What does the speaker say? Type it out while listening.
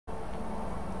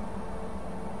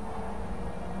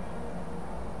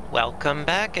Welcome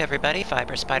back, everybody.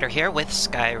 Fiber Spider here with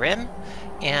Skyrim.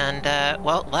 And,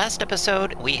 well, last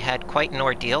episode we had quite an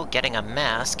ordeal getting a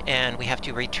mask, and we have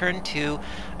to return to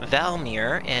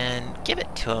Valmir and give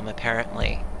it to him,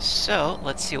 apparently. So,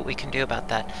 let's see what we can do about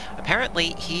that. Apparently,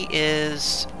 he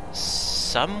is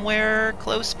somewhere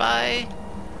close by.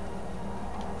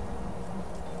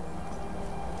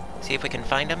 See if we can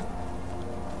find him.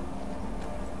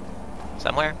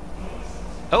 Somewhere.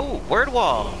 Oh, word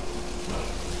wall!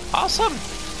 Awesome!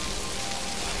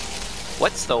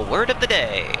 What's the word of the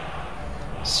day?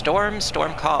 Storm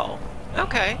call.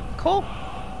 Okay, cool.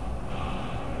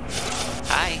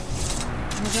 Hi.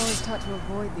 I was always taught to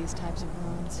avoid these types of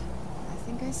ruins. I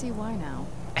think I see why now.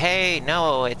 Hey,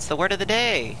 no, it's the word of the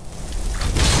day.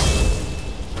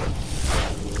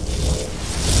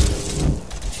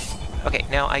 Okay,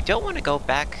 now I don't want to go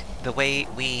back the way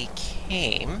we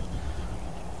came,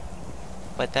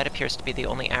 but that appears to be the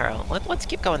only arrow. Let's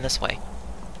keep going this way.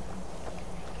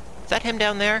 Is that him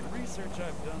down there? The research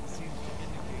I've done seems to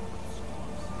indicate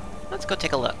storms. Let's go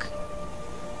take a look.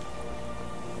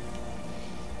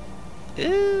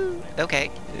 Ooh,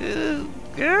 okay. Ooh,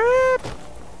 good.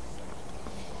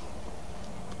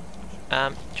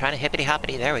 Trying to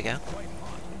hippity-hoppity. There we go. Quite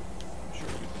hot. I'm sure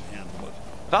you can handle it.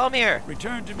 Valmir!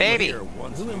 Return to me Baby. here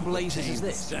once Who in you've blazes obtained is the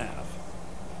this? staff.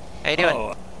 How you doing?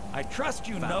 Oh, I trust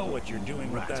you know what you're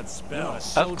doing with that spell.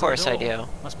 Of course I do.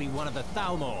 Must be one of the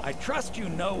Thalmor. I trust you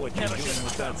know what you're doing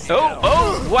with that Oh, spell.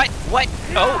 oh, what?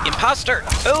 Oh, imposter!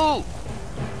 Oh!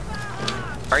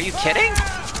 Are you kidding?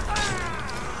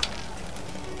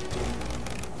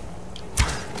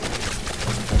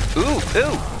 Ooh!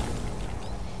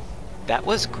 That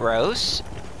was gross.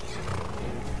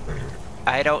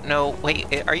 I don't know. Wait,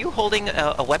 are you holding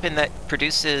a weapon that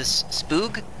produces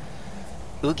spoog?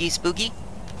 Oogie spoogie?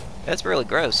 That's really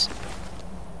gross.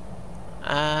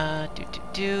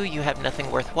 You have nothing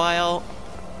worthwhile.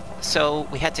 So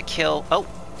we had to kill. Oh.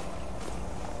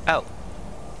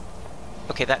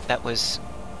 Okay, that was.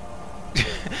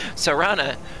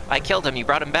 Sarana, I killed him. You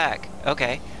brought him back.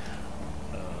 Okay.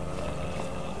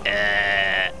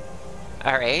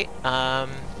 All right.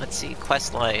 Let's see.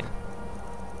 Quest line.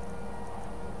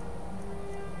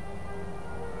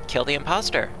 Kill the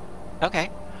imposter.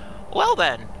 Okay. Well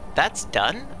then, that's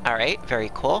done. All right. Very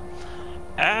cool.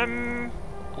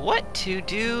 What to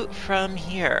do from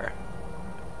here?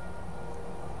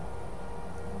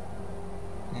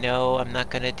 No, I'm not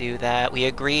gonna do that. We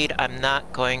agreed I'm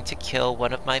not going to kill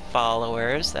one of my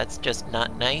followers. That's just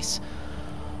not nice.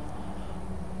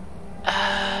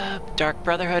 Dark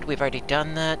Brotherhood, we've already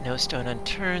done that. No stone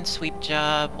unturned, sweep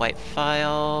job, white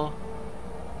file.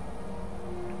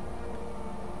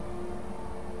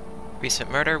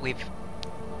 Recent murder, we've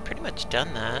pretty much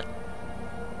done that.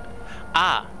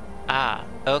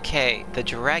 Okay, the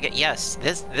dragon, yes,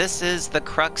 this is the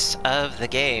crux of the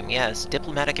game, yes,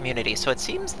 diplomatic immunity. So it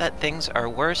seems that things are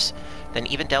worse than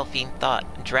even Delphine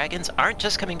thought. Dragons aren't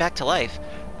just coming back to life,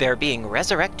 they're being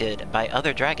resurrected by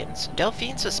other dragons.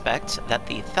 Delphine suspects that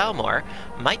the Thalmor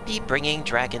might be bringing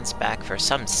dragons back for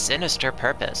some sinister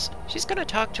purpose. She's gonna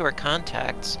talk to her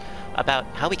contacts about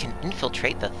how we can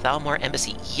infiltrate the Thalmor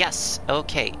embassy. Yes,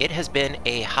 okay, it has been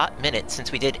a hot minute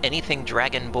since we did anything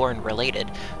Dragonborn related,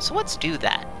 so let's do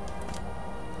that.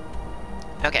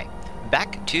 Okay,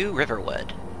 back to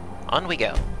Riverwood. On we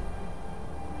go.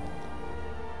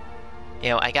 You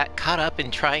know, I got caught up in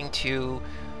trying to,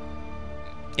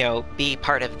 you know, be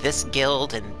part of this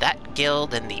guild and that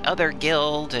guild and the other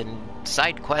guild and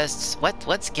side quests.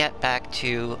 Let's get back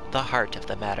to the heart of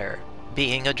the matter.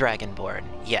 Being a Dragonborn,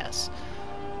 yes.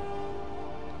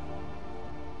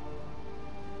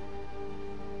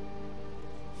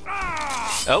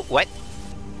 Oh, what?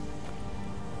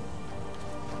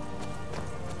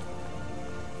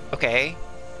 Okay.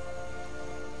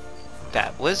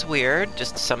 That was weird.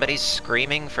 Just somebody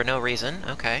screaming for no reason.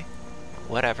 Okay.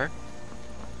 Whatever.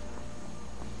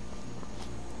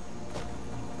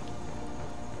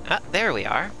 Ah, there we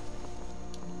are.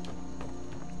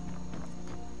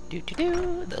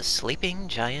 The Sleeping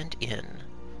Giant Inn.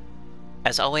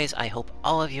 As always, I hope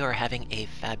all of you are having a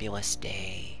fabulous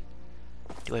day.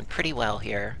 Doing pretty well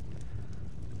here.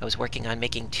 I was working on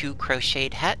making 2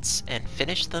 crocheted hats and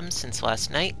finished them since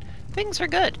last night. Things are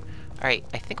good. Alright,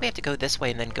 I think we have to go this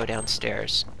way and then go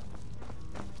downstairs.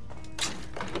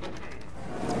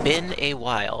 Been a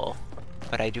while,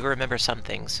 but I do remember some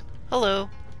things. Hello.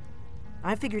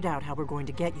 I figured out how we're going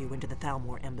to get you into the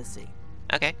Thalmor embassy.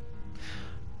 Okay.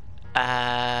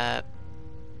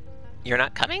 You're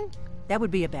not coming? That would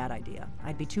be a bad idea.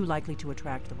 I'd be too likely to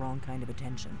attract the wrong kind of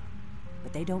attention.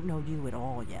 But they don't know you at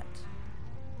all yet.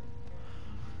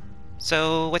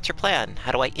 So, what's your plan?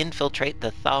 How do I infiltrate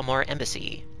the Thalmor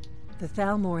embassy? The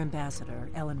Thalmor ambassador,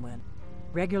 Elenwen,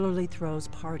 regularly throws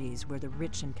parties where the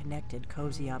rich and connected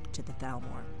cozy up to the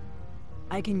Thalmor.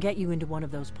 I can get you into one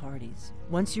of those parties.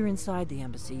 Once you're inside the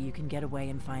embassy, you can get away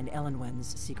and find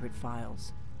Elenwen's secret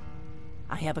files.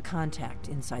 I have a contact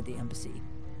inside the embassy.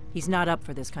 He's not up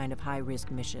for this kind of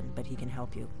high-risk mission, but he can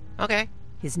help you. Okay.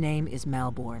 His name is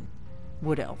Malborn.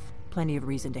 Wood Elf. Plenty of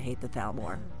reason to hate the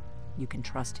Thalmor. You can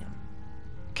trust him.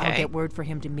 Okay. I'll get word for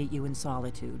him to meet you in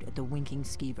Solitude at the Winking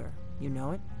Skeever. You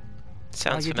know it?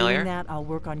 Sounds While you're familiar. doing that, I'll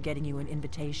work on getting you an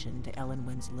invitation to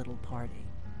Elenwen's little party.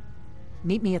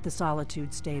 Meet me at the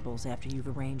Solitude stables after you've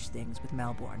arranged things with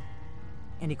Malborn.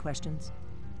 Any questions?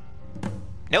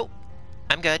 Nope.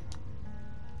 I'm good.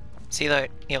 See you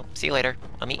later. See you later.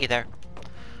 I'll meet you there.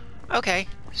 Okay,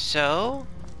 so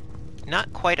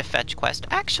not quite a fetch quest.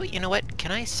 Actually, you know what?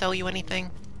 Can I sell you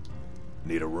anything?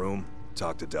 Need a room?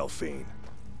 Talk to Delphine.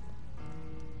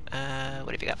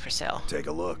 What have you got for sale? Take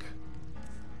a look.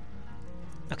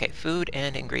 Okay, food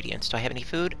and ingredients. Do I have any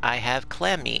food? I have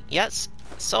clam meat. Yes,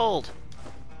 sold.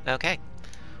 Okay.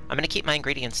 I'm gonna keep my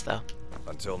ingredients, though.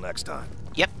 Until next time.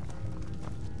 Yep.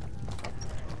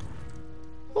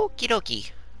 Okie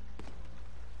dokie.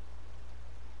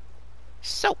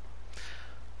 So.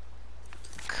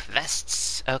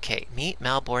 Quests. Okay, meet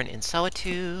Malborn in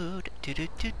Solitude.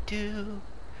 Do.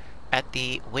 At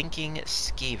the Winking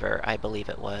Skeever, I believe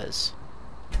it was.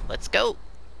 Let's go.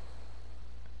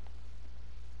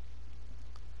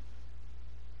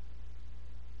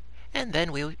 And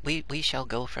then we shall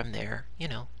go from there, you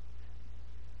know.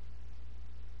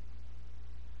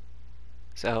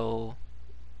 So,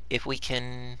 if we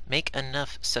can make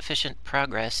enough sufficient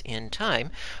progress in time,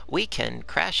 we can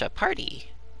crash a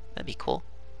party. That'd be cool.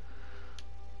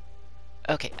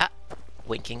 Okay,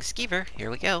 Winking Skeever,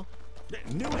 here we go.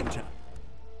 New intel.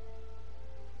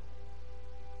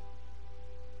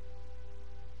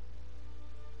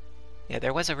 Yeah,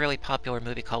 there was a really popular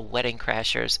movie called Wedding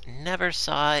Crashers. Never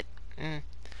saw it. I've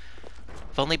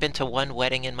only been to one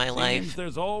wedding in my Seems life,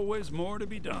 there's always more to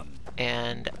be done.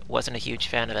 and wasn't a huge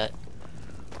fan of it.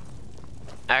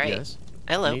 Alright. Yes?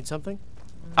 Hello. You need something?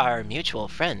 Our mutual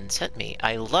friend sent me.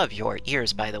 I love your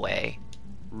ears, by the way.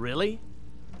 Really?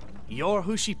 You're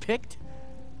who she picked?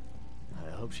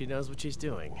 I hope she knows what she's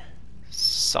doing.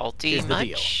 Salty Here's the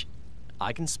deal. much?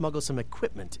 I can smuggle some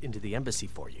equipment into the embassy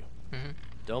for you. Mhm.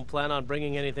 Don't plan on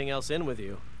bringing anything else in with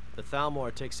you. The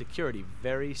Thalmor takes security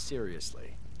very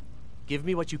seriously. Give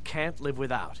me what you can't live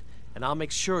without, and I'll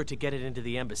make sure to get it into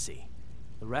the embassy.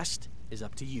 The rest is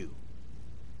up to you.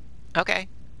 Okay.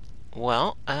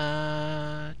 Well,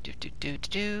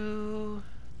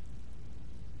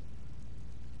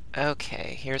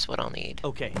 Okay, here's what I'll need.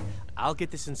 Okay, I'll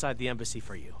get this inside the embassy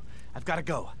for you. I've got to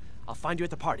go. I'll find you at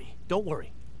the party. Don't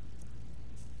worry.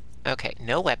 Okay,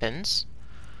 no weapons.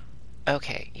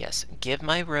 Okay, yes. Give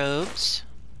my robes.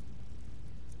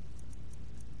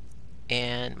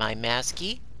 And my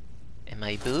masky. And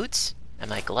my boots. And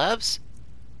my gloves.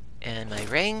 And my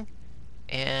ring.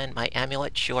 And my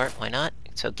amulet. Sure, why not?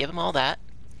 So give them all that.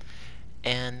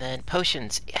 And then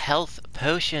potions. Health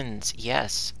potions.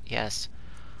 Yes, yes.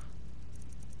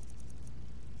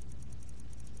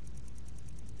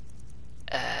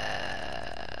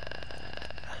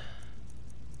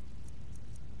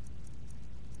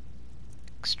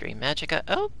 Extreme Magicka.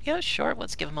 Oh, yeah, sure.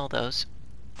 Let's give them all those.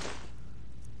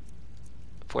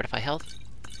 Fortify health.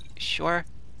 Sure.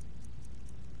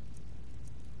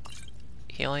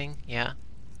 Healing. Yeah.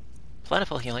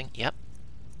 Plentiful healing. Yep.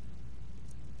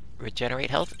 Regenerate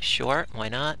health. Sure. Why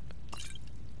not?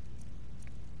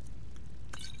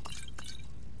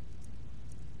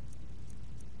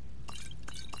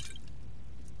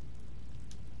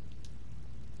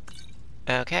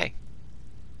 Okay.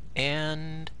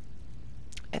 And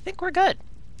I think we're good.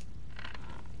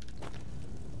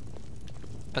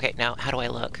 Okay, now how do I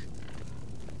look?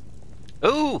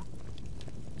 Ooh!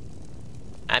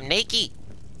 I'm naked!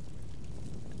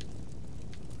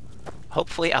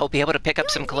 Hopefully I'll be able to pick up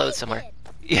some clothes somewhere.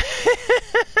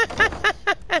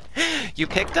 You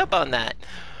picked up on that.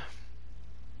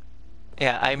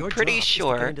 Yeah, I'm Your pretty job is to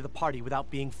sure. get into the party without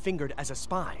being fingered as a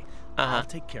spy. I'll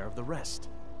take care of the rest.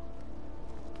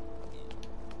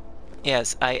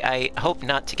 Yes, I hope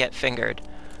not to get fingered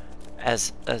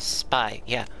as a spy.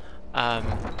 Yeah.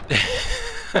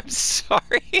 I'm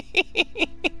sorry.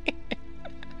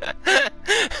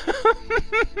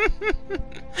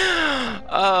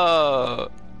 Oh.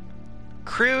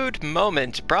 Crude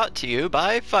moment brought to you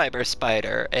by Fiber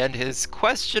Spider and his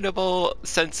questionable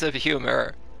sense of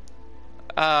humor.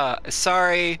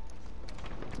 Sorry.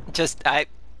 Just,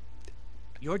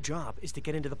 Your job is to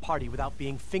get into the party without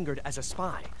being fingered as a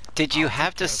spy. Did you I'll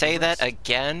have take to care of say the that rest.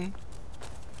 again?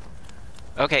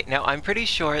 Okay, now I'm pretty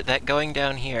sure that going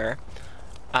down here,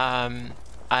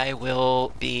 I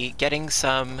will be getting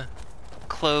some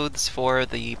clothes for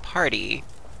the party.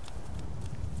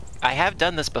 I have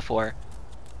done this before.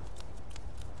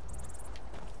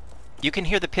 You can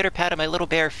hear the pitter-pat of my little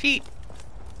bare feet.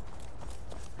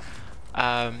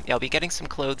 Yeah, I'll be getting some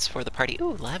clothes for the party.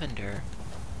 Ooh, lavender.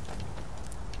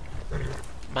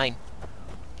 Mine.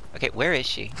 Okay, where is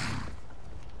she?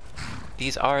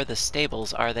 These are the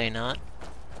stables, are they not?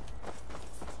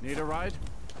 Need a ride?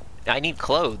 I need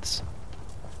clothes.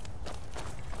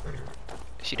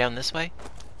 Is she down this way?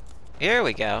 Here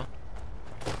we go.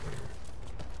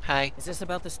 Hi. Is this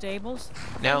about the stables?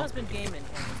 No. My husband Gaiman handles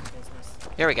the business.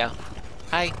 Here we go.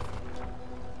 Hi.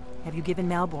 Have you given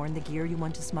Malborn the gear you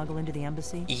want to smuggle into the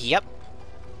embassy? Yep.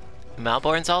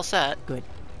 Malborn's all set. Good.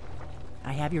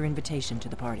 I have your invitation to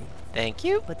the party. Thank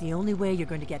you. But the only way you're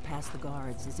going to get past the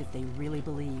guards is if they really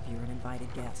believe you're an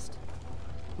invited guest.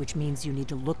 Which means you need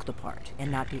to look the part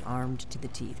and not be armed to the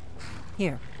teeth.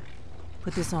 Here,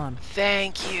 put this on.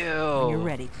 Thank you. When you're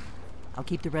ready, I'll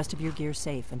keep the rest of your gear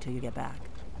safe until you get back.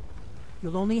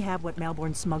 You'll only have what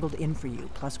Malborn smuggled in for you,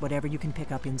 plus whatever you can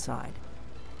pick up inside.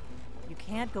 You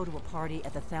can't go to a party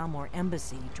at the Thalmor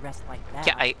embassy dressed like that.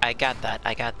 Yeah, I got that.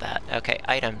 I got that. Okay,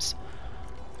 items.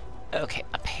 Okay,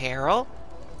 apparel.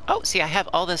 Oh, see, I have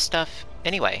all this stuff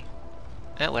anyway.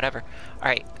 Oh, whatever.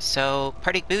 Alright, so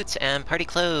party boots and party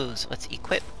clothes. Let's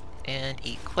equip and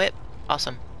equip.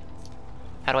 Awesome.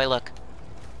 How do I look?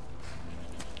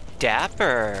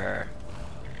 Dapper.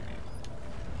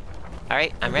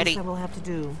 Alright, I'm ready. I will have to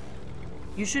do.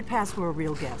 You should pass for a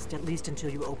real guest, at least until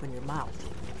you open your mouth.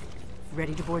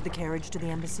 Ready to board the carriage to the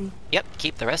embassy? Yep,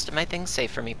 keep the rest of my things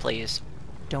safe for me, please.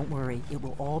 Don't worry, it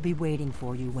will all be waiting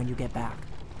for you when you get back.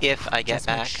 If I get Just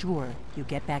back. make sure you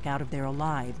get back out of there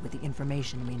alive with the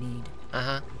information we need.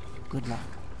 Uh-huh. Good luck.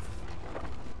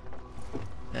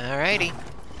 Alrighty.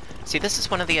 See, this is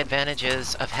one of the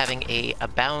advantages of having a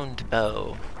bound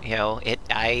bow. You know,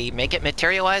 I make it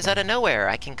materialize out of nowhere.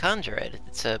 I can conjure it.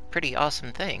 It's a pretty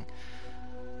awesome thing.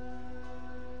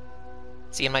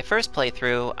 See, in my first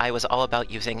playthrough, I was all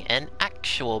about using an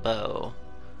actual bow.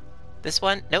 This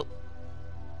one, nope.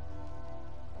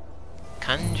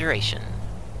 Conjuration.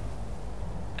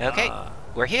 Okay,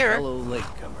 we're here. Fellow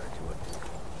latecomer to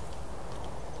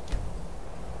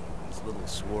this little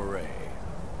soiree.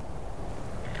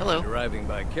 Hello. Arriving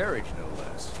by carriage, no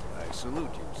less. I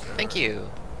salute you, sir. Thank you.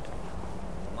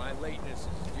 My lateness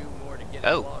is due more to getting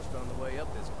Oh. lost on the way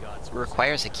up this god's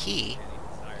Requires a key.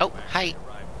 Oh, hi.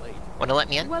 Wanna let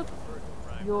me in? Well,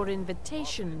 your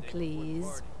invitation,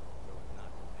 please.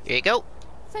 Here you go.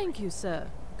 Thank you, sir.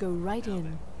 Go right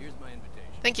in. Here's my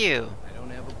invitation. Thank you. I don't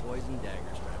have a poison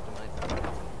dagger strapped to my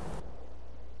throat.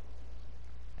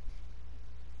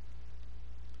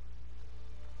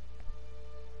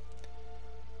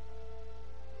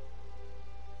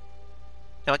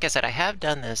 Now, like I said, I have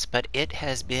done this, but it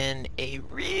has been a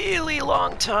really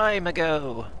long time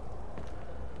ago.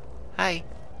 Hi.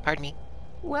 Pardon me.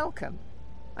 Welcome.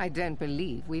 I don't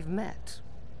believe we've met.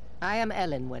 I am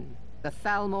Elenwen, the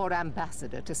Thalmor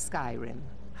ambassador to Skyrim.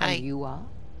 Hi. And you are?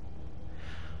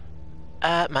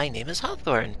 My name is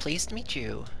Hawthorne. Pleased to meet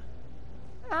you.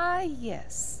 Ah,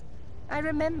 yes. I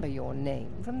remember your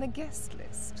name from the guest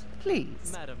list.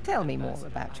 Please, Madam tell me more Ambassador,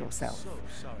 about I am yourself. so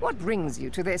sorry. What brings you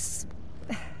to this...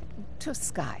 to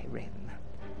Skyrim?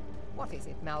 What is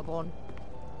it, Malborn?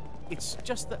 It's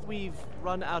just that we've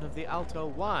run out of the Alto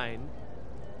wine.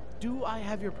 Do I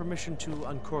have your permission to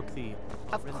uncork the...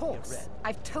 Of Orinthia course. Red?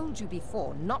 I've told you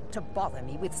before not to bother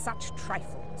me with such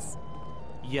trifles.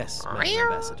 Yes, Madam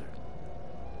Ambassador.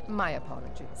 My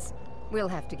apologies. We'll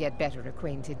have to get better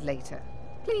acquainted later.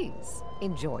 Please,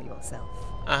 enjoy yourself.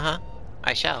 Uh-huh.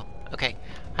 I shall. Okay.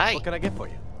 Hi. What can I get for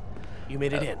you? You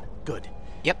made it in. Good.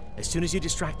 Yep. As soon as you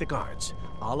distract the guards,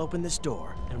 I'll open this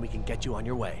door and we can get you on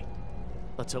your way.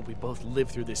 Let's hope we both live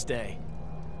through this day.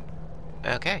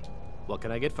 Okay. What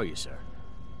can I get for you, sir?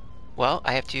 Well,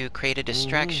 I have to create a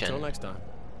distraction, Until next time.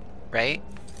 right?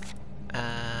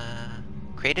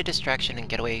 Create a distraction and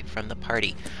get away from the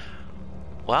party.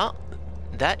 Well,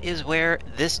 that is where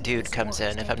this dude comes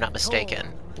in, if I'm not mistaken.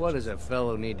 What does a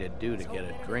fellow need to do to get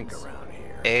a drink around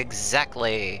here?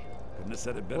 Exactly. Couldn't have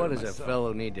said it better What does a myself.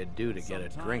 fellow need to do to get a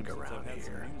drink Sometimes, since around I've had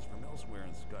some here? news from elsewhere in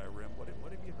Skyrim, what have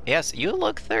you heard? Yes, you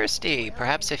look thirsty.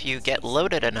 Perhaps if you get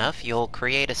loaded enough, you'll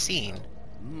create a scene.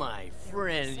 My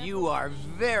friend, you are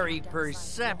very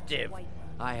perceptive.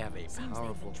 I have a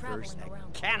powerful thirst that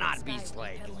cannot be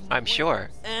slaked. I'm sure.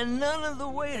 And none of the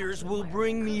waiters will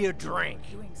bring me a drink.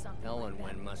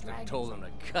 Ellenwen must have told them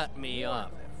to cut me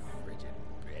off, that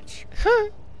frigid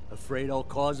bitch. Afraid I'll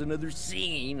cause another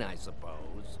scene, I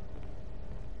suppose.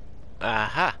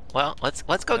 Aha. Well, let's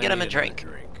go get him a drink.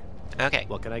 Okay.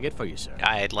 What can I get for you, sir?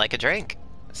 I'd like a drink.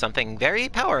 Something very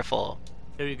powerful.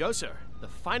 Here you go, sir. The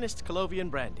finest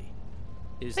Colovian brandy.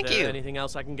 Is Thank there you. anything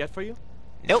else I can get for you?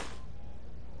 Nope.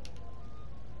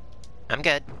 I'm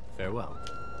good. Farewell.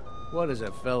 What does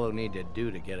a fellow need to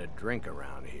do to get a drink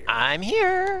around here? I'm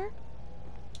here.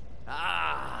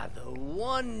 Ah, the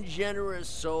one generous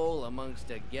soul amongst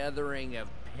a gathering of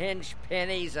pinch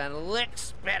pennies and lick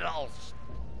spittles.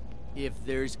 If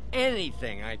there's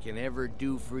anything I can ever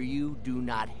do for you, do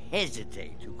not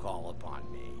hesitate to call upon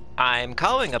me. I'm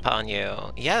calling upon you.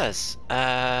 Yes.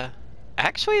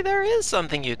 Actually, there is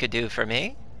something you could do for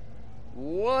me.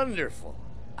 Wonderful.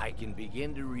 I can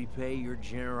begin to repay your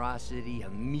generosity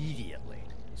immediately.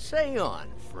 Say on,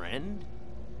 friend.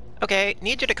 Okay,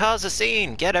 need you to cause a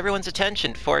scene. Get everyone's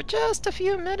attention for just a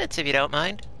few minutes, if you don't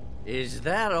mind. Is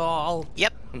that all?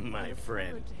 Yep. My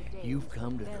friend, you've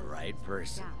come to the right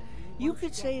person. You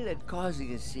could say that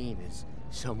causing a scene is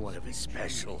somewhat of a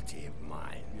specialty of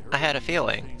mine. I had a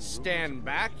feeling. Stand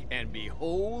back and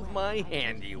behold my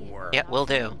handiwork. Yep, will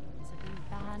do.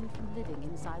 Banned from living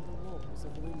inside the walls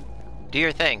of Windhelm. Do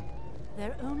your thing.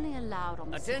 They're only allowed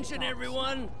on the Attention, city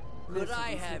everyone! Could Residents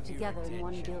I live have your together in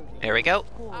one attention? building. Here we go.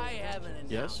 I have an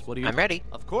Yes, what do you... I'm ready.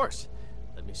 Of course.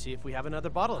 Let me see if we have another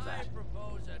bottle of that.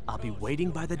 I'll be waiting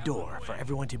by the door for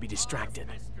everyone to be distracted.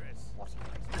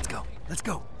 Let's go. Let's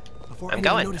go. Before I'm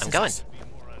anyone going. notices I'm going. us.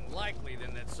 more unlikely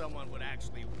than that someone would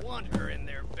actually want her in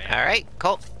their bed. All right,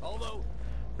 Colt. Although,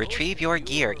 Retrieve your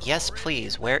gear. Yes,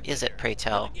 please. Where is it, pray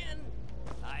tell? again,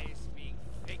 I speak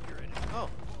figuratively. Oh.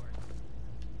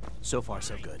 So far,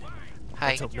 so good. Hi.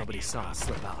 Let's hope nobody saw us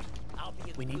slip out.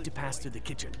 We need to pass through the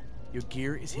kitchen. Your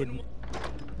gear is hidden.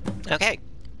 Okay.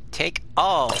 Take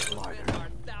all.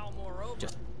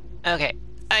 Just Okay.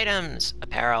 Items.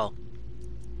 Apparel.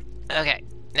 Okay.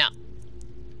 Now.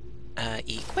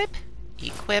 Equip.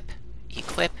 Equip.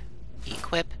 Equip.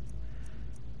 Equip.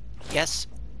 Yes.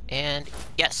 And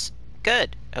yes.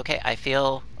 Good. Okay, I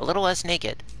feel a little less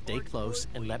naked. stay close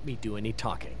and let me do any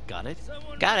talking. Got it?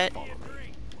 Got it.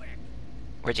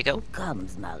 Where'd you go? Who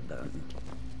comes, Malburn?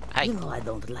 Hi. You know I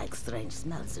don't like strange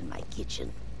smells in my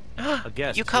kitchen. A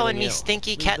guest. You calling feeling me ill.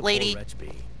 stinky Leave cat the poor lady? wretch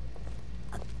be.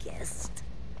 A guest?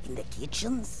 In the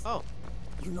kitchens? Oh,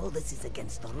 You know this is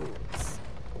against the rules.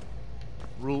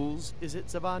 rules, is it,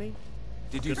 Zavani?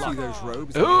 Did you Good see luck. those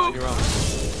robes? Ooh. On your own.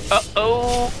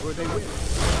 Uh-oh. Were they with?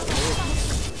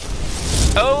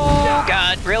 Oh,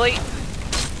 God, really?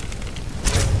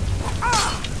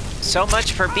 So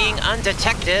much for being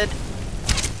undetected.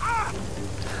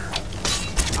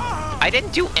 I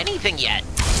didn't do anything yet.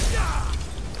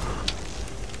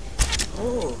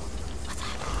 Oh,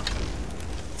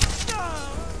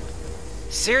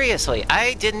 Seriously,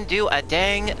 I didn't do a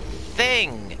dang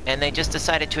thing, and they just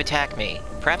decided to attack me.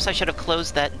 Perhaps I should have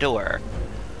closed that door.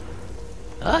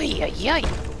 Ay, ay, ay.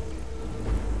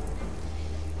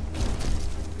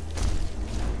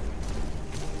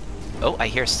 Oh, I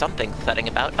hear something thudding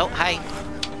about. Oh, hi.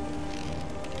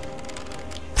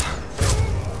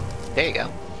 There you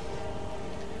go.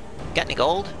 Got any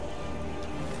gold?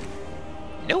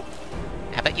 Nope.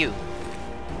 How about you?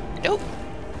 Nope.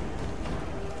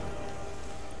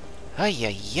 Ay,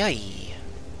 ay, ay.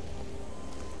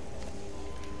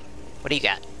 What do you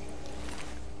got?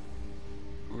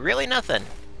 Really nothing.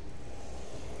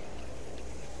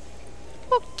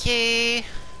 Okay.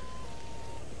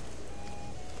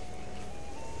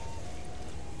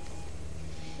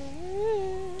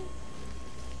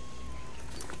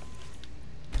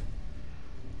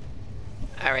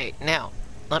 Alright, now,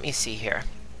 let me see here.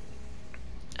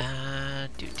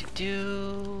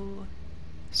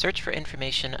 Search for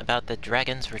information about the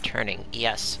dragons returning.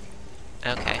 Yes.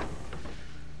 Okay.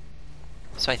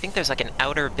 So I think there's like an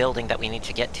outer building that we need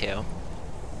to get to.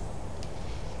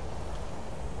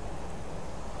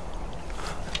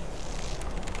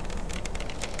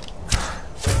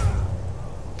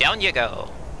 Down you go!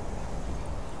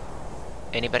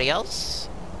 Anybody else?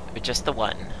 Or just the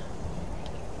one?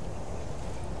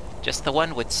 Just the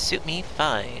one would suit me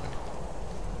fine.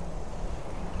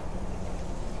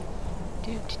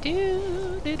 Do.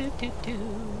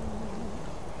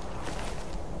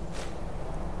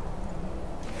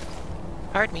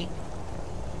 Pardon me.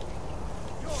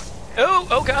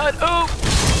 Oh God, oh!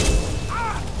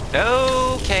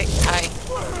 Okay, hi.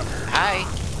 Hi.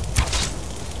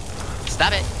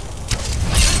 Stop it.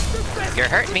 You're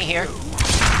hurting me here.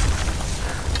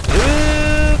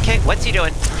 Okay, what's he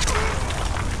doing?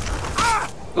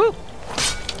 Woo!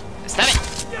 Stop it!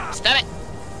 Stop it!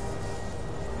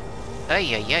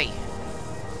 Ay, ay, ay.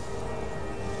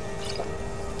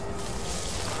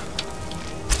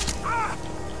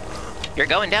 You're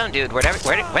going down, dude,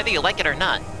 whether you like it or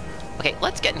not. Okay,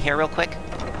 let's get in here real quick.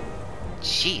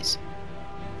 Jeez.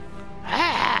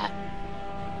 Ah!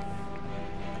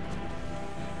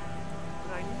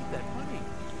 But I need that money.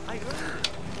 I earned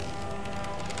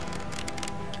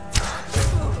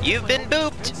it. You've been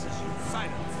booped!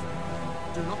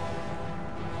 Do not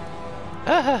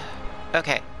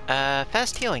Okay,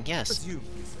 fast healing, yes. presume,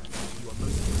 you are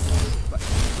most but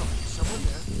someone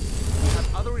there. We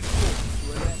have other informants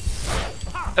who are there.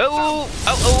 Oh! Oh,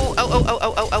 oh, oh, oh, oh, oh,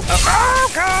 oh, oh, oh,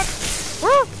 oh, God!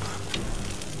 Woo!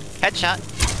 Headshot.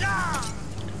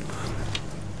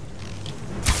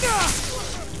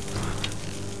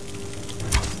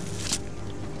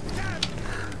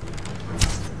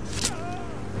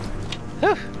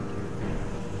 Whew.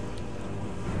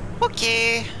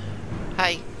 Okay.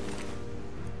 Hi.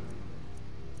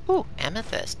 Ooh,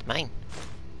 amethyst. Mine.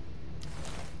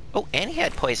 Oh, and he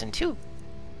had poison too.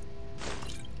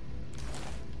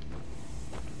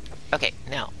 Okay,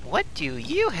 now, what do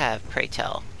you have, pray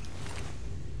tell?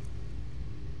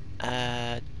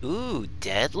 Ooh,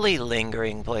 deadly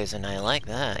lingering poison. I like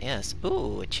that, yes.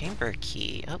 Ooh, a chamber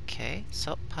key. Okay,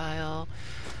 salt pile.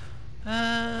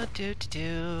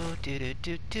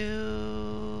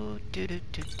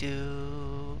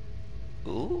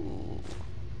 Ooh.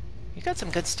 You got some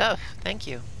good stuff. Thank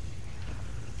you.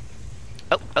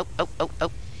 Oh, oh, oh, oh,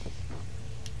 oh.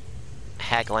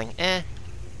 Haggling, eh.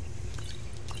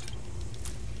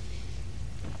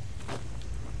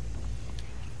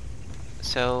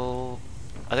 So,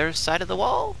 other side of the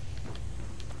wall?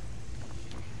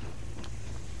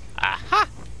 Aha!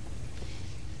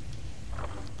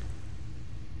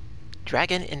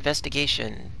 Dragon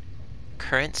investigation.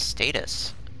 Current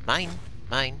status. Mine,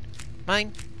 mine,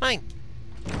 mine, mine.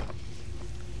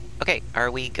 Okay,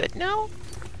 are we good now?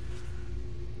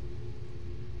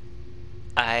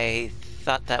 I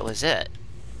thought that was it.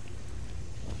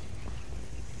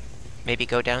 Maybe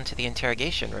go down to the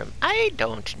interrogation room. I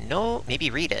don't know. Maybe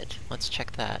read it. Let's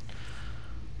check that.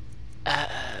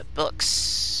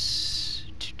 Books.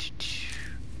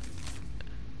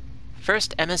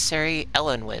 First Emissary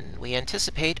Ellenwyn. We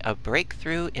anticipate a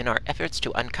breakthrough in our efforts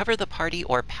to uncover the party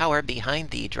or power behind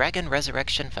the dragon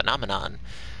resurrection phenomenon.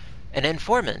 An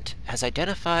informant has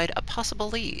identified a possible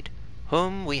lead,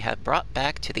 whom we have brought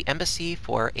back to the embassy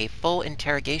for a full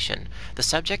interrogation. The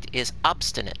subject is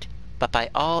obstinate, but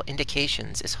by all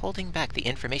indications is holding back the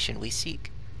information we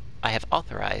seek. I have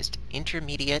authorized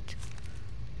intermediate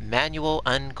manual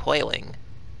uncoiling.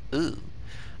 Ooh.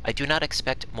 I do not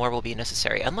expect more will be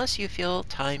necessary, unless you feel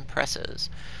time presses.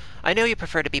 I know you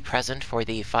prefer to be present for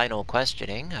the final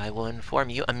questioning. I will inform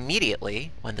you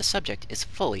immediately when the subject is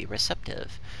fully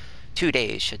receptive. 2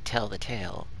 days should tell the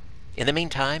tale. In the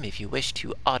meantime, if you wish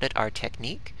to audit our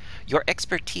technique, your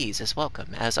expertise is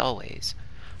welcome, as always.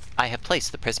 I have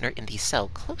placed the prisoner in the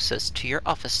cell closest to your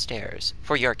office stairs,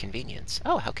 for your convenience.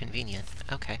 Oh, how convenient.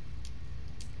 Okay.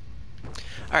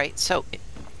 Alright, so,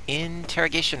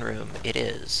 interrogation room it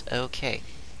is. Okay.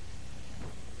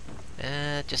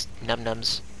 Just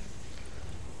num-nums.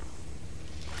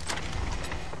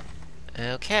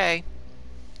 Okay.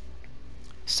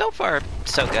 So far,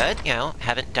 so good. You know,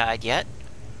 haven't died yet.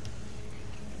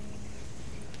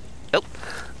 Oh.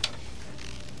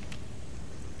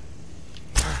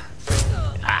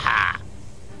 Aha!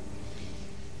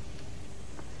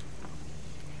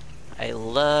 I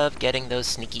love getting those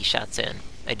sneaky shots in.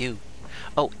 I do.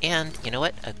 Oh, and, you know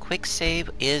what? A quick save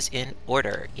is in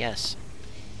order. Yes.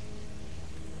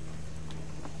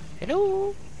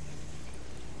 Hello?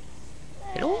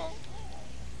 Hello?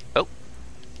 Oh.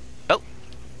 Oh.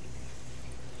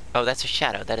 Oh, that's a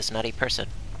shadow. That is not a person.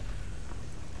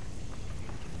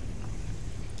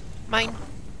 Mine.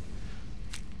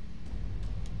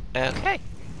 Okay.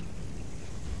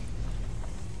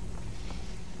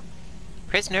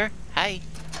 Prisoner, hi.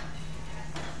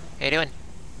 How you doing?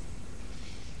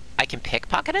 I can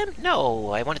pickpocket him?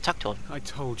 No, I want to talk to him. I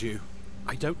told you.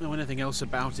 I don't know anything else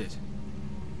about it.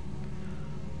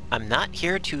 I'm not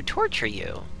here to torture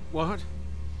you. What?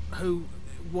 Who?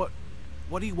 What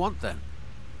do you want then?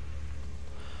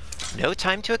 No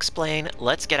time to explain.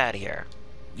 Let's get out of here.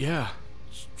 Yeah,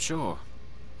 sure.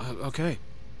 Okay.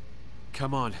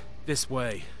 Come on, this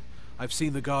way. I've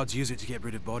seen the guards use it to get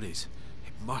rid of bodies.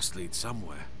 It must lead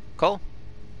somewhere. Cool.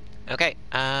 Okay,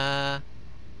 yeah,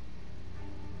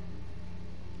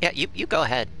 you go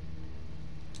ahead.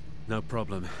 No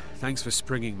problem. Thanks for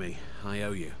springing me. I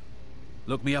owe you.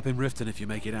 Look me up in Riften if you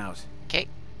make it out. Okay.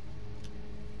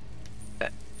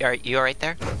 Are you alright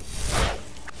there?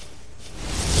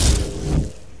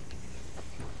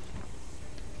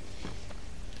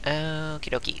 Okie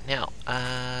dokie. Now,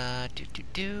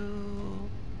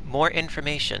 more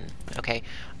information. Okay.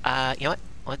 You know what?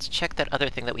 Let's check that other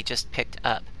thing that we just picked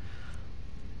up.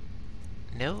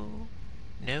 No.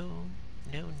 No.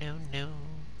 No, no, no.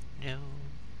 No.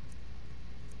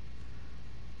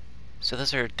 So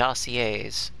those are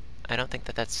dossiers. I don't think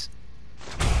that that's...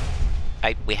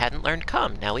 we hadn't learned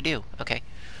come. Now we do. Okay.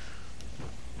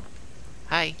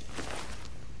 Hi.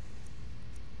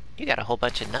 You got a whole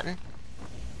bunch of nothing.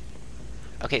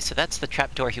 Okay, so that's the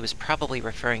trapdoor he was probably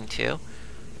referring to.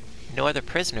 No other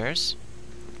prisoners.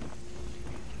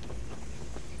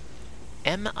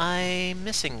 Am I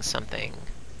missing something?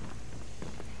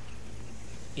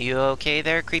 You okay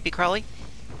there, creepy crawly?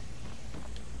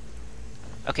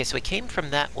 Okay, so we came from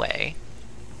that way.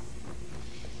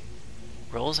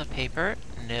 Rolls of paper?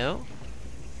 No.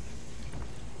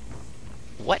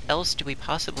 What else do we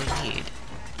possibly need?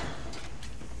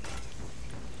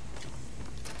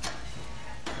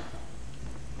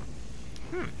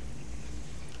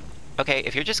 Okay,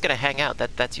 if you're just gonna hang out,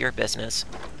 that's your business.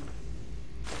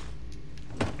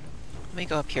 Let me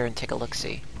go up here and take a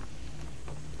look-see.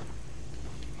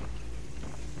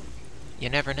 You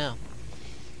never know.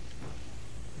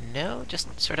 No,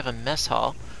 just sort of a mess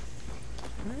hall.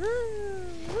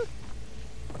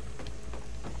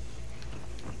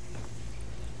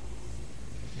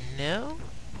 No?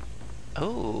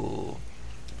 Oh.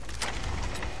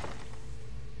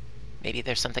 Maybe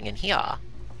there's something in here.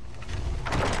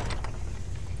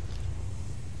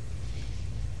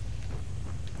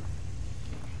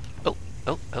 Oh,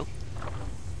 oh, oh.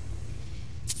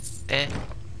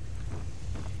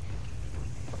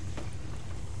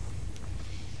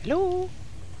 Hello?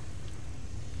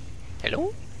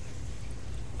 Hello?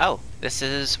 Oh, this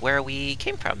is where we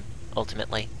came from,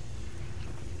 ultimately.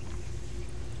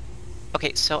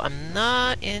 Okay, so I'm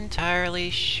not entirely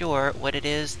sure what it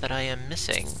is that I am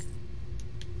missing.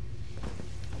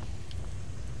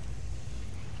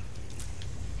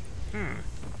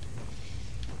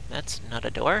 That's not a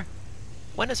door.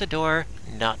 When is a door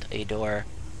not a door?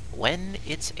 When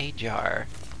it's ajar.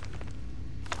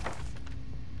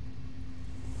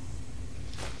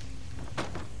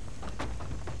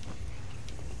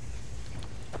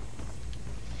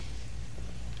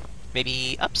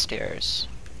 Maybe upstairs.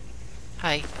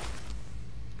 Hi.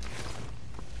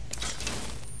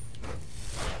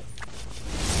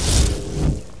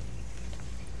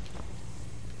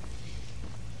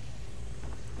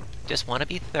 Just want to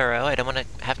be thorough. I don't want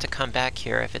to have to come back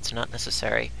here if it's not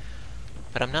necessary.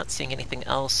 But I'm not seeing anything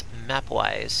else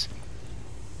map-wise.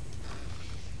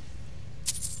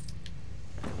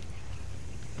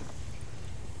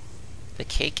 The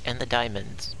cake and the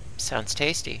diamonds. Sounds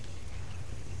tasty.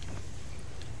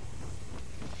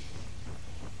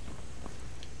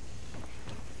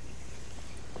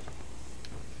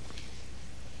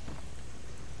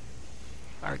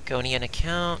 Argonian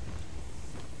account.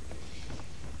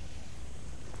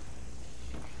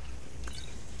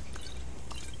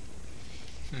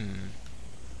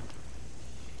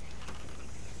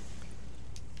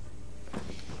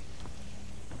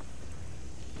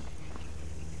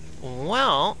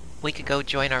 Well, we could go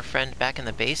join our friend back in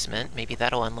the basement. Maybe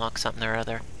that'll unlock something or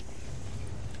other.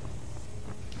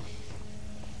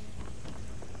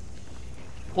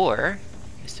 Or,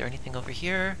 is there anything over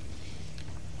here?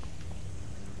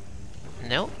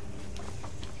 Nope.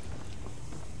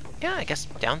 Yeah, I guess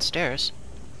downstairs.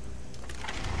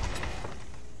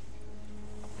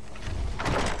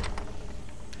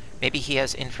 Maybe he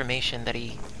has information that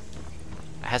he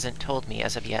hasn't told me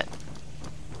as of yet.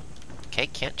 Okay,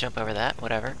 can't jump over that,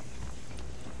 whatever.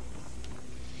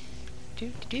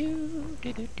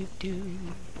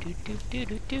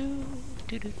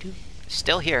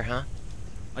 Still here, huh?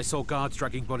 I saw guards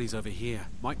dragging bodies over here.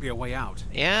 Might be a way out.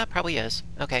 Yeah, probably is.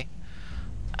 Okay.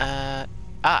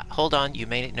 Hold on, you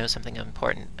may know something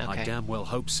important. Okay. I damn well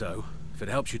hope so. If it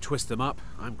helps you twist them up,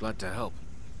 I'm glad to help.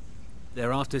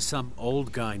 They're after some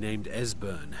old guy named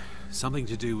Esbern. Something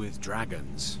to do with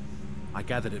dragons. I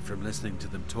gathered it from listening to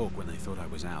them talk when they thought I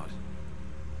was out.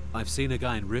 I've seen a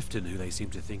guy in Riften who they seem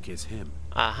to think is him.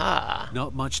 Aha!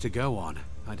 Not much to go on.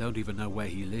 I don't even know where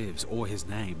he lives or his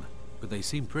name, but they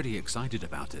seem pretty excited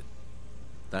about it.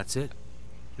 That's it.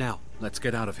 Now, let's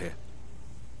get out of here.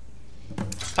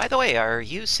 By the way, are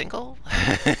you single?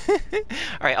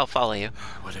 Alright, I'll follow you.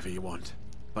 Whatever you want.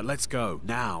 But let's go,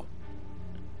 now.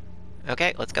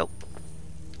 Okay, let's go.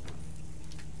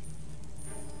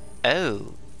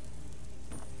 Oh.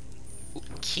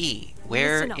 Key.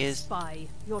 Where Listen up, is... spy.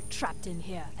 You're trapped in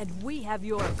here, and we have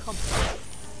your accomplice.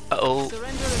 Uh-oh.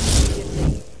 Surrender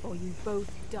immediately, or you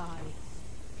both die.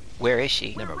 Where is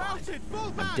she? Never mind.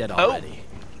 I'm dead already.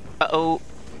 Uh-oh.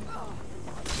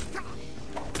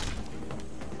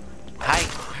 Hi.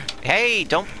 Hey,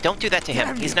 don't do that to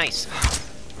him. He's nice.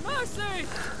 Mercy!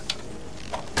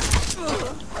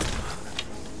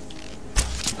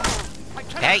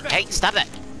 Hey, stop that.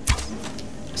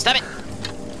 Stop it.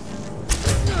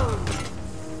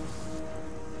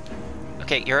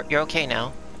 Okay, you're okay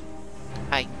now.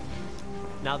 Hi.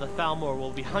 Now the Thalmor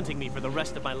will be hunting me for the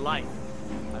rest of my life.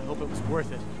 I hope it was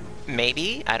worth it.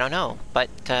 Maybe? I don't know. But,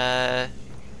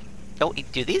 oh,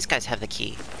 do these guys have the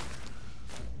key?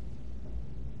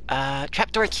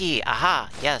 Trapdoor key. Aha.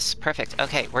 Yes, perfect.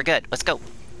 Okay, we're good. Let's go.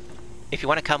 If you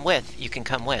want to come with, you can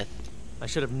come with. I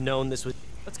should have known this was...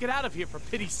 Let's get out of here, for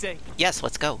pity's sake. Yes,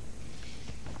 let's go.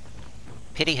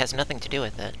 Pity has nothing to do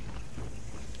with it.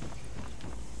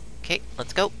 Okay,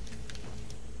 let's go.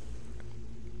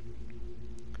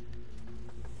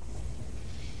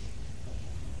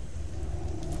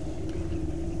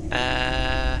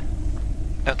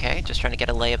 Okay, just trying to get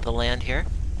a lay of the land here.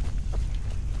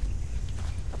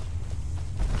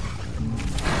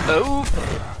 Oh!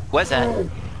 What's that?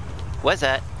 What's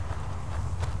that?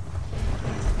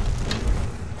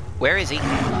 Where is he?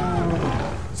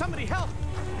 Somebody help!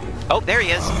 Oh, there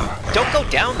he is. Don't go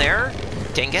down there,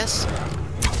 dingus.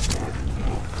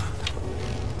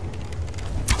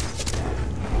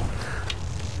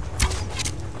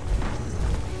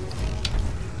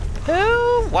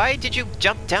 Oh, why did you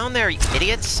jump down there, you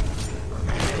idiots?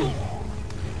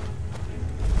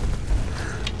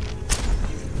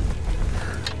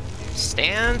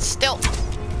 Stand still.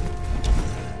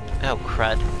 Oh,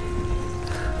 crud.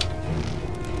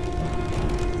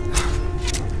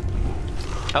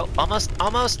 Oh,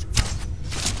 almost.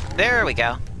 There we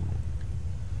go.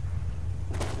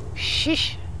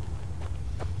 Sheesh.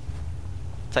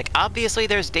 It's like, obviously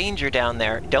there's danger down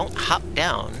there. Don't hop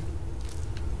down.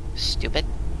 Stupid.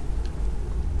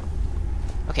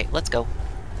 Okay, let's go.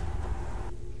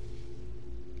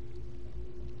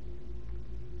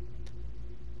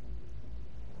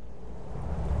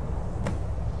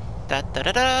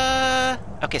 Da-da-da-da!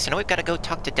 Okay, so now we've got to go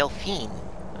talk to Delphine.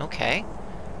 Okay.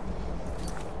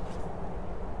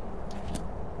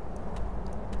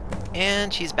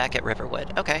 And she's back at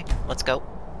Riverwood. Okay, let's go.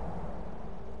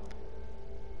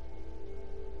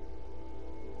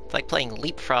 It's like playing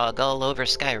Leapfrog all over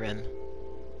Skyrim.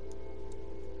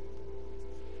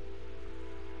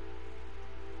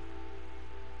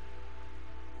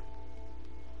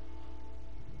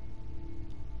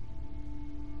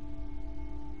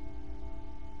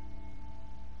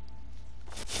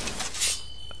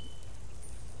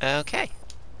 Okay.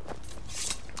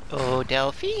 Oh,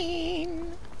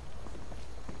 Delphine!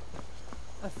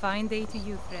 A fine day to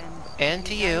you, friend. And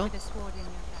to you. With a sword in your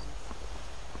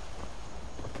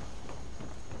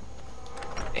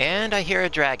hand. And I hear a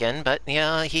dragon, but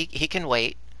yeah, he can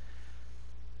wait.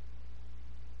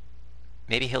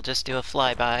 Maybe he'll just do a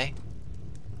flyby.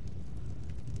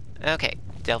 Okay,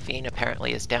 Delphine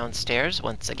apparently is downstairs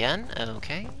once again.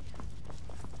 Okay.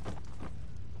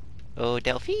 Oh,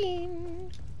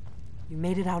 Delphine! You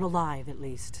made it out alive, at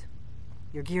least.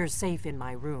 Your gear's safe in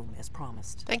my room, as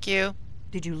promised. Thank you.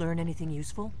 Did you learn anything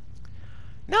useful?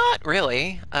 Not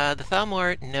really. The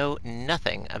Thalmor know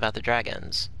nothing about the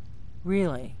dragons.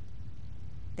 Really?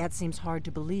 That seems hard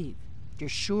to believe. You're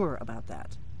sure about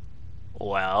that?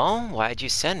 Well, why'd you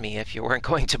send me if you weren't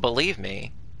going to believe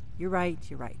me? You're right.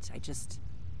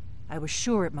 I was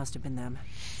sure it must have been them.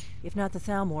 If not the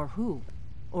Thalmor, who?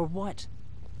 Or what?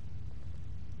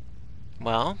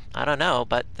 Well, I don't know,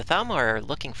 but the Thalmor are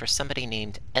looking for somebody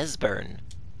named Esbern.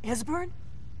 Esbern?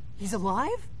 He's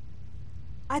alive?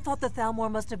 I thought the Thalmor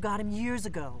must have got him years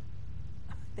ago.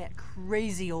 That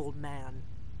crazy old man.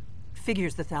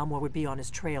 Figures the Thalmor would be on his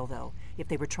trail, though, if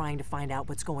they were trying to find out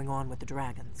what's going on with the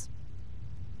dragons.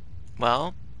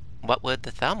 Well, what would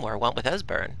the Thalmor want with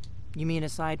Esbern? You mean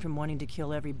aside from wanting to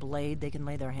kill every blade they can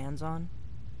lay their hands on?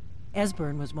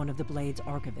 Esbern was one of the Blade's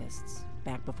archivists,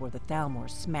 back before the Thalmor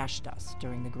smashed us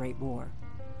during the Great War.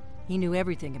 He knew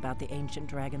everything about the ancient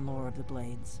dragon lore of the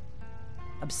Blades.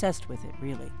 Obsessed with it,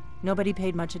 really. Nobody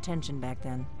paid much attention back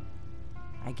then.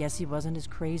 I guess he wasn't as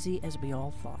crazy as we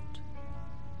all thought.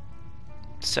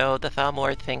 So the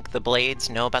Thalmor think the Blades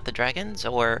know about the dragons,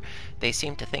 or they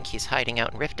seem to think he's hiding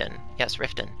out in Riften? Yes,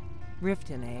 Riften.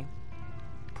 Riften, eh?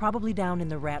 Probably down in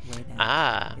the Ratway, then.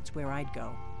 Ah. It's where I'd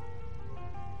go.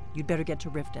 You'd better get to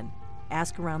Riften.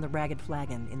 Ask around the Ragged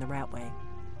Flagon in the Ratway.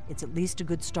 It's at least a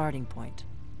good starting point.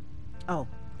 Oh,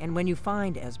 and when you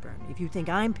find Esbern, if you think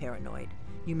I'm paranoid,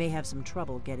 you may have some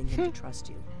trouble getting him to trust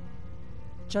you.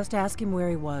 Just ask him where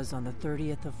he was on the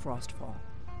 30th of Frostfall.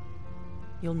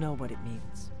 You'll know what it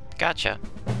means. Gotcha.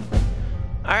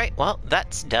 Alright, well,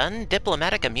 that's done.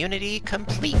 Diplomatic immunity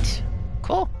complete.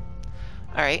 Cool.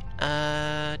 Alright,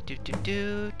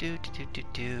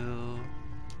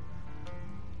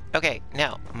 Okay,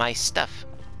 now, my stuff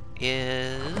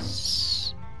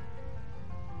is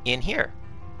in here,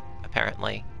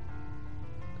 apparently.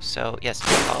 So, yes,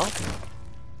 call.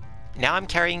 Now I'm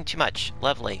carrying too much.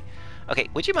 Lovely. Okay,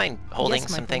 would you mind holding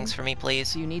some things for me,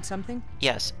 please? Do you need something?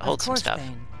 Yes, hold some stuff.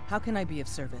 Thane. How can I be of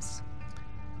service?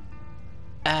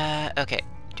 Okay.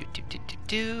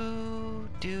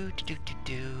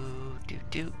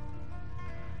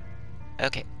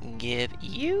 Okay, give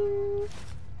you...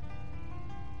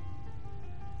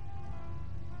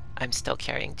 I'm still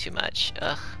carrying too much.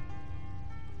 Ugh.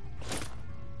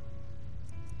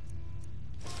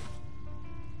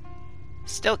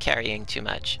 Still carrying too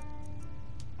much.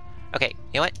 Okay,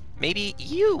 you know what? Maybe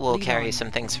you will carry some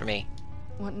things for me.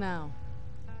 What now?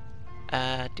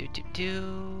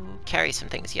 Carry some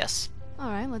things, yes.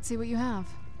 Alright, let's see what you have.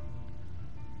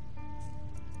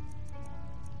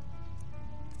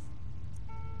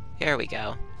 Here we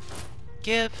go.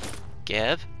 Give.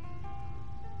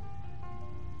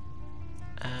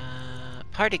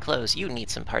 Party clothes. You need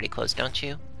some party clothes, don't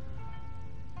you?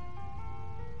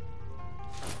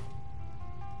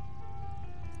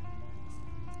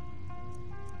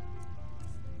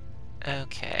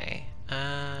 Okay.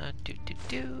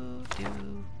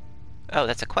 Oh,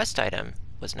 that's a quest item.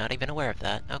 Was not even aware of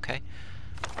that. Okay.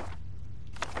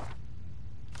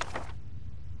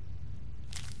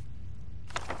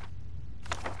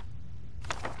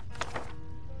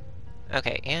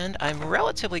 Okay, and I'm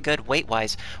relatively good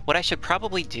weight-wise. What I should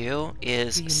probably do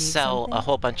is sell a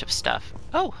whole bunch of stuff.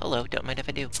 Oh, hello. Don't mind if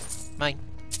I do. Mine.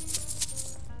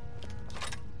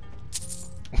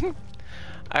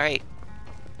 Alright.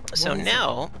 So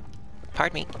now...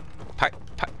 Pardon me.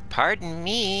 Pardon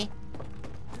me.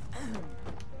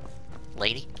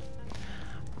 Lady.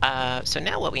 So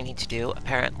now what we need to do,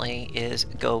 apparently, is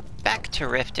go back to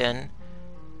Riften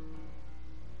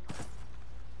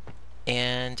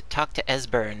and talk to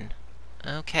Esbern.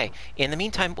 Okay. In the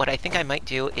meantime, what I think I might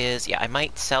do is, yeah, I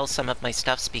might sell some of my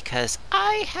stuffs because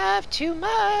I have too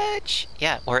much!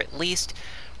 Yeah, or at least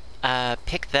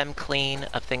pick them clean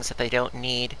of things that they don't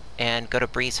need and go to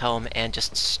Bree's home and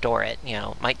just store it. You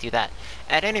know, might do that.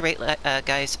 At any rate,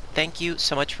 guys, thank you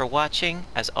so much for watching.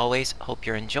 As always, hope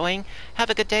you're enjoying.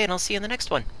 Have a good day, and I'll see you in the next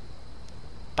one.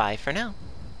 Bye for now.